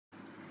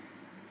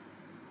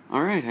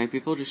Alright, hi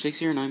people, just Shakes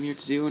here, and I'm here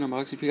to do an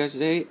unboxing for you guys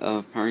today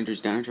of Power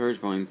Rangers Dino Charge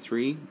Volume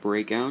 3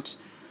 Breakout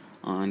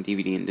on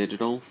DVD and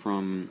digital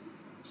from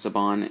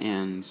Saban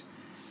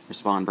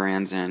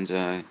Brands and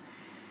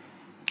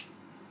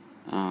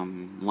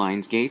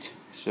Lionsgate.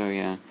 So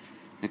yeah,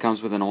 it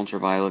comes with an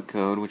ultraviolet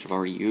code, which I've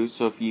already used,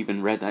 so if you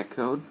even read that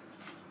code,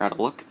 had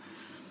a look.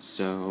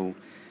 So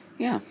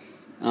yeah,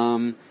 so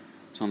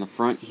on the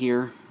front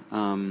here,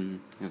 you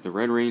have the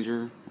Red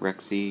Ranger,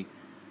 Rexy,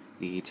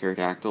 the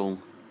Pterodactyl,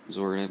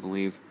 Zord, I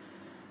believe.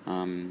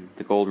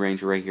 The Gold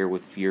Ranger right here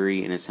with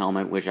Fury in his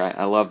helmet, which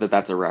I love that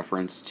that's a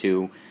reference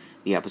to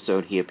the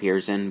episode he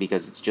appears in,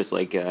 because it's just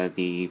like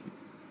the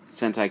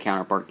Sentai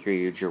counterpart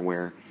Kyryuger,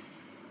 where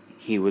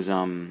he was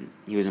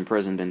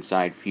imprisoned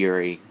inside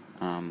Fury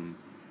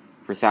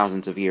for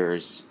thousands of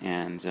years,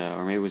 and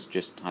or maybe it was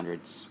just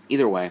hundreds.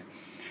 Either way,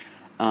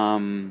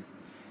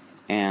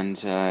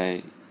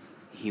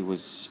 he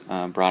was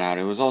brought out.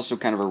 It was also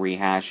kind of a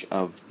rehash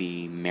of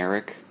the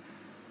Merrick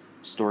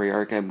story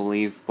arc, I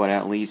believe, but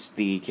at least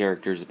the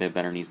character's a bit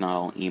better and he's not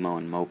all emo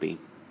and mopey.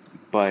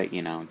 But,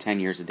 10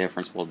 years of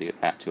difference will do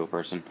that to a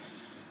person.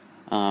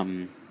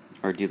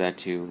 Or do that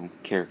to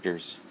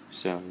characters.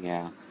 So,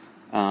 yeah.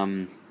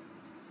 And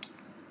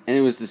it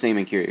was the same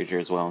in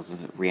Kyryuger as well, as a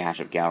rehash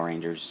of Gal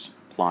Ranger's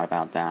plot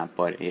about that,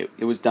 but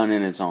it was done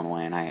in its own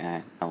way, and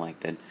I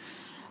liked it.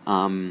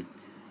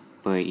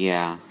 But,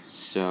 yeah,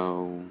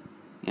 so,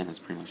 yeah, that's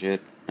pretty much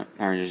it.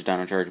 Power Rangers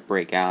Dino Charge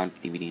Breakout,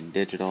 DVD and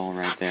digital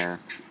right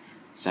there.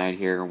 Side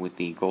here with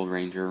the Gold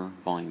Ranger,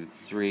 Volume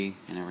 3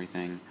 and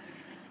everything.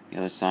 The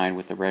other side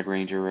with the Red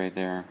Ranger right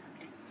there.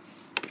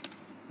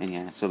 And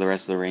yeah, so the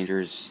rest of the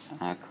Rangers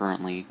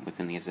currently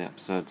within these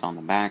episodes on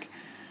the back.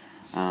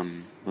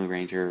 Blue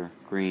Ranger,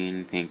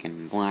 green, pink,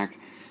 and black,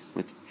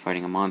 with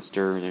fighting a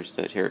monster. There's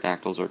the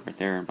pterodactyls right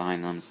there, and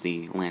behind them is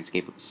the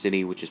landscape of the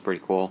city, which is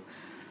pretty cool.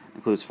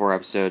 Includes 4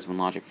 episodes: When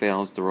Logic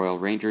Fails, The Royal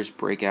Rangers,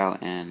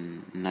 Breakout,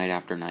 and Night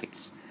After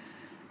Nights.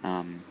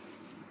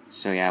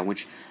 So yeah,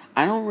 which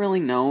I don't really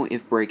know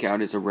if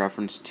Breakout is a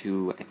reference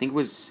to, I think it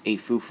was a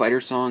Foo Fighter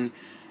song,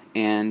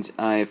 and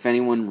if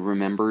anyone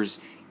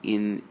remembers,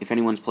 if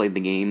anyone's played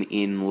the game,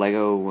 in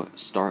Lego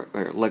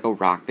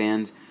Rock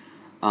Band,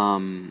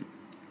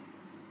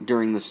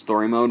 during the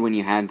story mode, when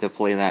you had to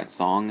play that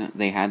song,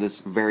 they had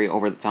this very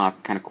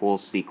over-the-top, kind of cool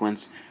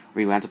sequence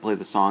where you had to play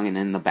the song, and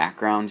in the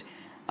background,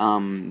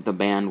 the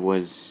band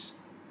was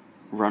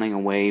running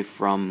away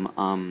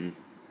from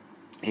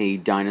a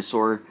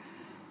dinosaur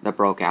that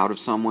broke out of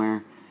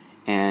somewhere,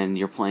 and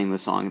you're playing the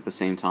song at the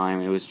same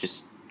time. It was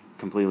just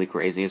completely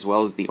crazy, as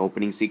well as the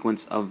opening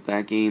sequence of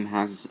that game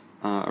has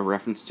a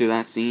reference to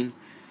that scene,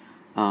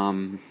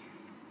 I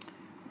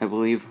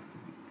believe.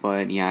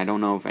 But yeah, I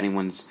don't know if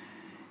anyone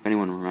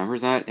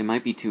remembers that. It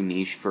might be too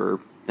niche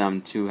for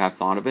them to have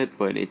thought of it,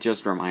 but it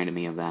just reminded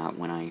me of that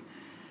when I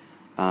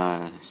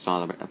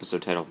saw the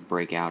episode title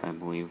Breakout, I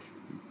believe.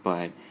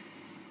 But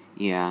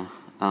yeah,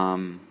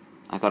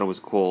 I thought it was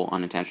a cool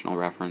unintentional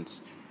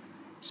reference.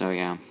 So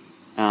yeah,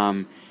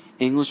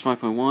 English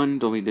 5.1,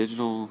 Dolby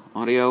Digital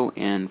Audio,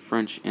 and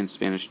French and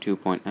Spanish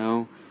 2.0.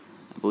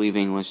 I believe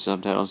English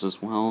subtitles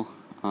as well.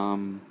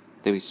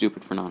 They'd be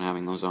stupid for not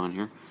having those on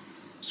here.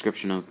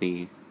 Description of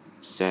the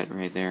set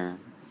right there.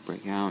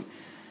 Breakout.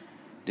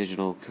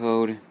 Digital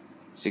code,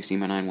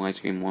 16:9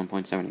 widescreen,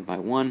 1.70 by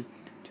 1.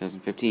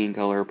 2015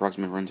 color,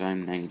 approximate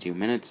runtime 92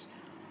 minutes.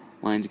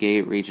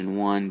 Lionsgate, Region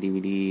 1,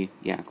 DVD.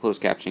 Yeah,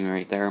 closed captioning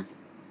right there.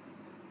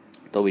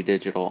 Dolby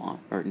Digital,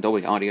 or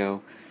Dolby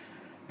Audio,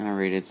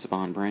 rated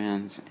Saban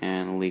Brands,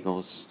 and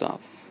legal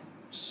stuff.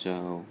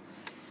 So,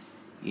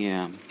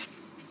 yeah.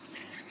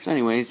 So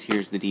anyways,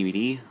 here's the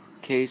DVD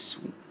case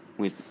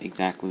with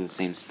exactly the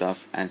same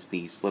stuff as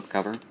the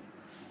slipcover.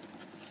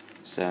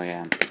 So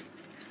yeah.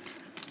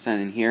 So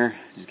in here,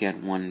 just get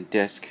one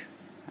disc.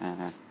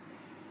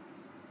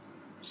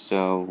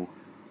 So,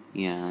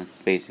 yeah, it's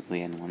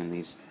basically in one of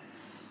these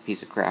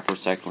piece of crap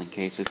recycling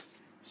cases.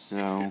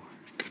 So,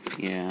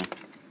 yeah.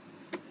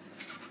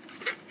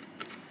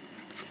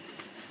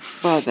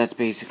 But that's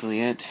basically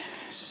it.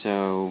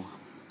 So,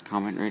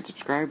 comment, rate,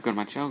 subscribe, go to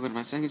my channel, go to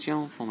my second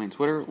channel, follow me on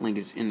Twitter, link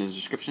is in the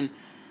description.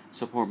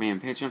 Support me on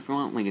Patreon if you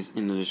want, link is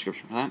in the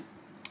description for that.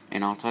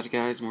 And I'll talk to you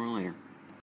guys more later.